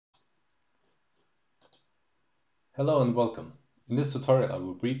Hello and welcome. In this tutorial I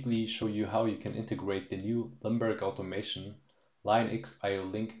will briefly show you how you can integrate the new Limburg automation LioN-X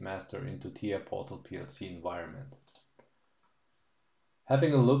IOLink master into TIA Portal PLC environment.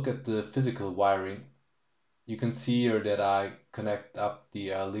 Having a look at the physical wiring, you can see here that I connect up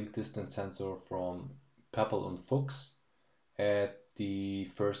the link distance sensor from Peppel and Fuchs at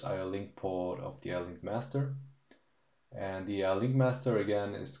the first IOLink port of the IOLink master. And the link master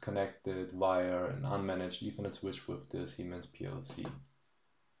again is connected via an unmanaged Ethernet switch with the Siemens PLC.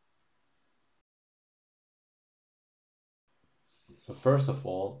 So first of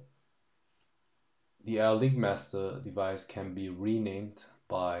all, the IOLink master device can be renamed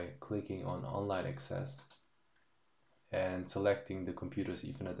by clicking on Online Access and selecting the computer's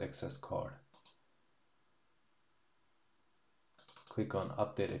Ethernet access card. Click on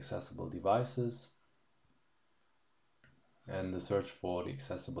Update Accessible Devices and the search for the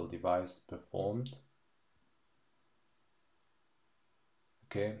accessible device performed.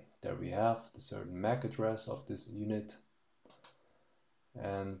 Okay, there we have the certain MAC address of this unit,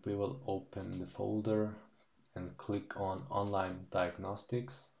 and we will open the folder and click on Online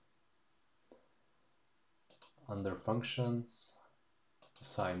Diagnostics. Under Functions,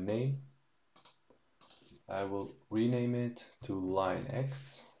 assign name. I will rename it to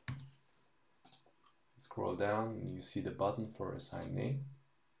LioN-X. Scroll down and you see the button for assign name.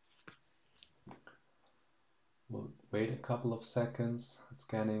 We'll wait a couple of seconds.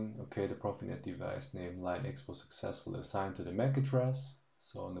 Scanning. Okay, the Profinet device name LioN-X was successfully assigned to the MAC address.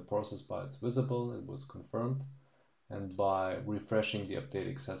 So on the process bar it's visible, it was confirmed. And by refreshing the Update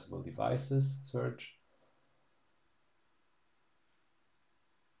Accessible Devices search,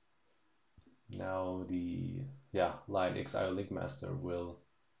 now the LioN-X IOLink master will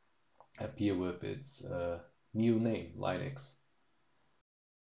appear with its new name, LioN-X.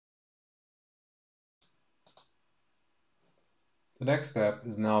 The next step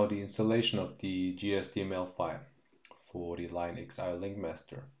is now the installation of the GSDML file for the LioN-X IOLink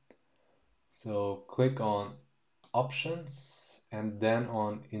master. So click on Options and then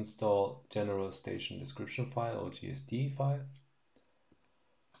on Install General Station Description File or GSD file.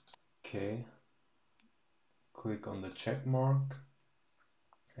 Okay, click on the check mark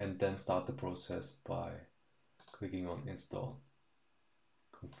and then start the process by clicking on Install.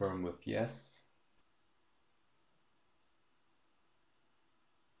 Confirm with Yes.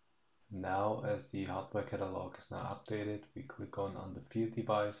 Now, as the hardware catalog is now updated, we click on the field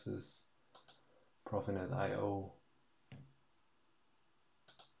devices, Profinet IO,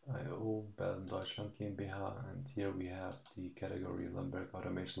 Belden Deutschland GmbH, and here we have the category Limburg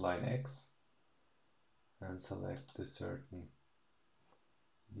Automation LioN-X, and select the certain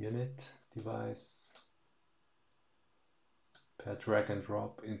unit device. Per drag and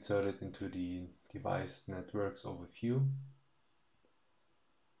drop, insert it into the device networks overview.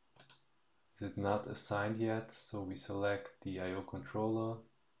 Is it not assigned yet? So we select the IO controller,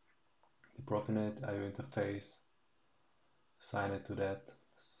 the Profinet IO interface, assign it to that.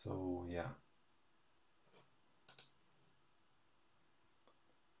 So yeah.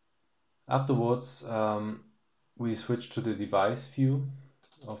 Afterwards, we switch to the device view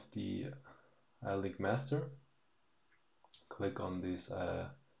of the IOLink master. Click on this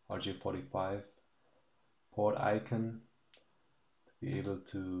RJ45 port icon to be able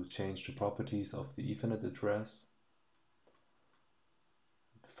to change the properties of the Ethernet address.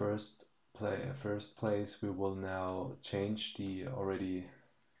 First place, we will now change the already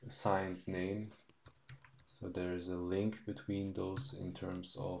assigned name. So there is a link between those in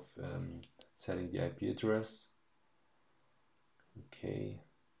terms of setting the IP address. Okay.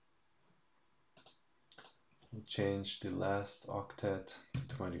 We'll change the last octet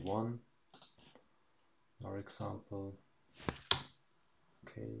to 21, our example.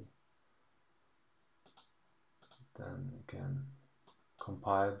 Okay. Then again,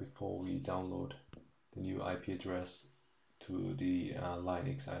 compile before we download the new IP address to the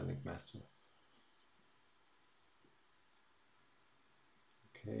LioN-X IOLink master.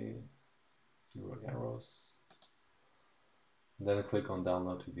 Okay, 0 errors. And then click on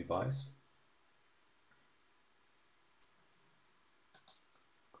download to device.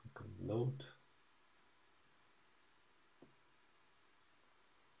 Click on load.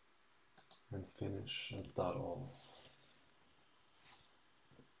 And finish and start all.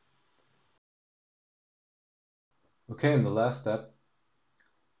 Okay, in the last step,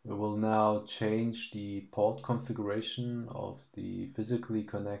 we will now change the port configuration of the physically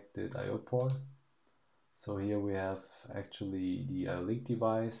connected IO port. So here we have actually the IOLink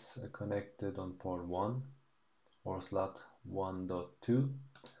device connected on port 1 or slot 1.2,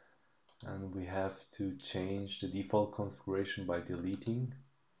 And we have to change the default configuration by deleting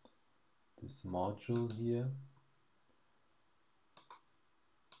this module here.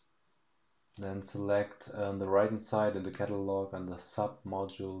 Then select on the right hand side in the catalog under sub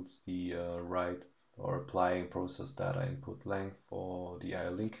modules the write or applying process data input length for the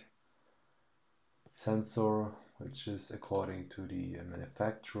IOLink sensor, which is according to the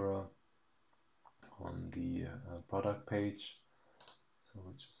manufacturer on the product page. So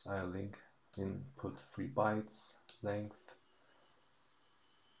which is IOLink input 3 bytes length.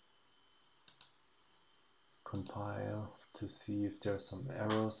 Compile to see if there are some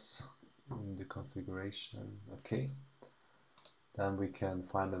errors in the configuration. Okay. Then we can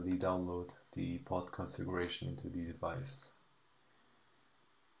finally download the port configuration into the device.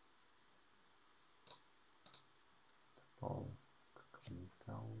 Download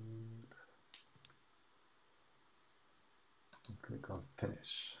and click on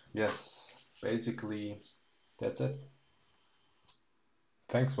finish. Yes, basically that's it.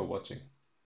 Thanks for watching.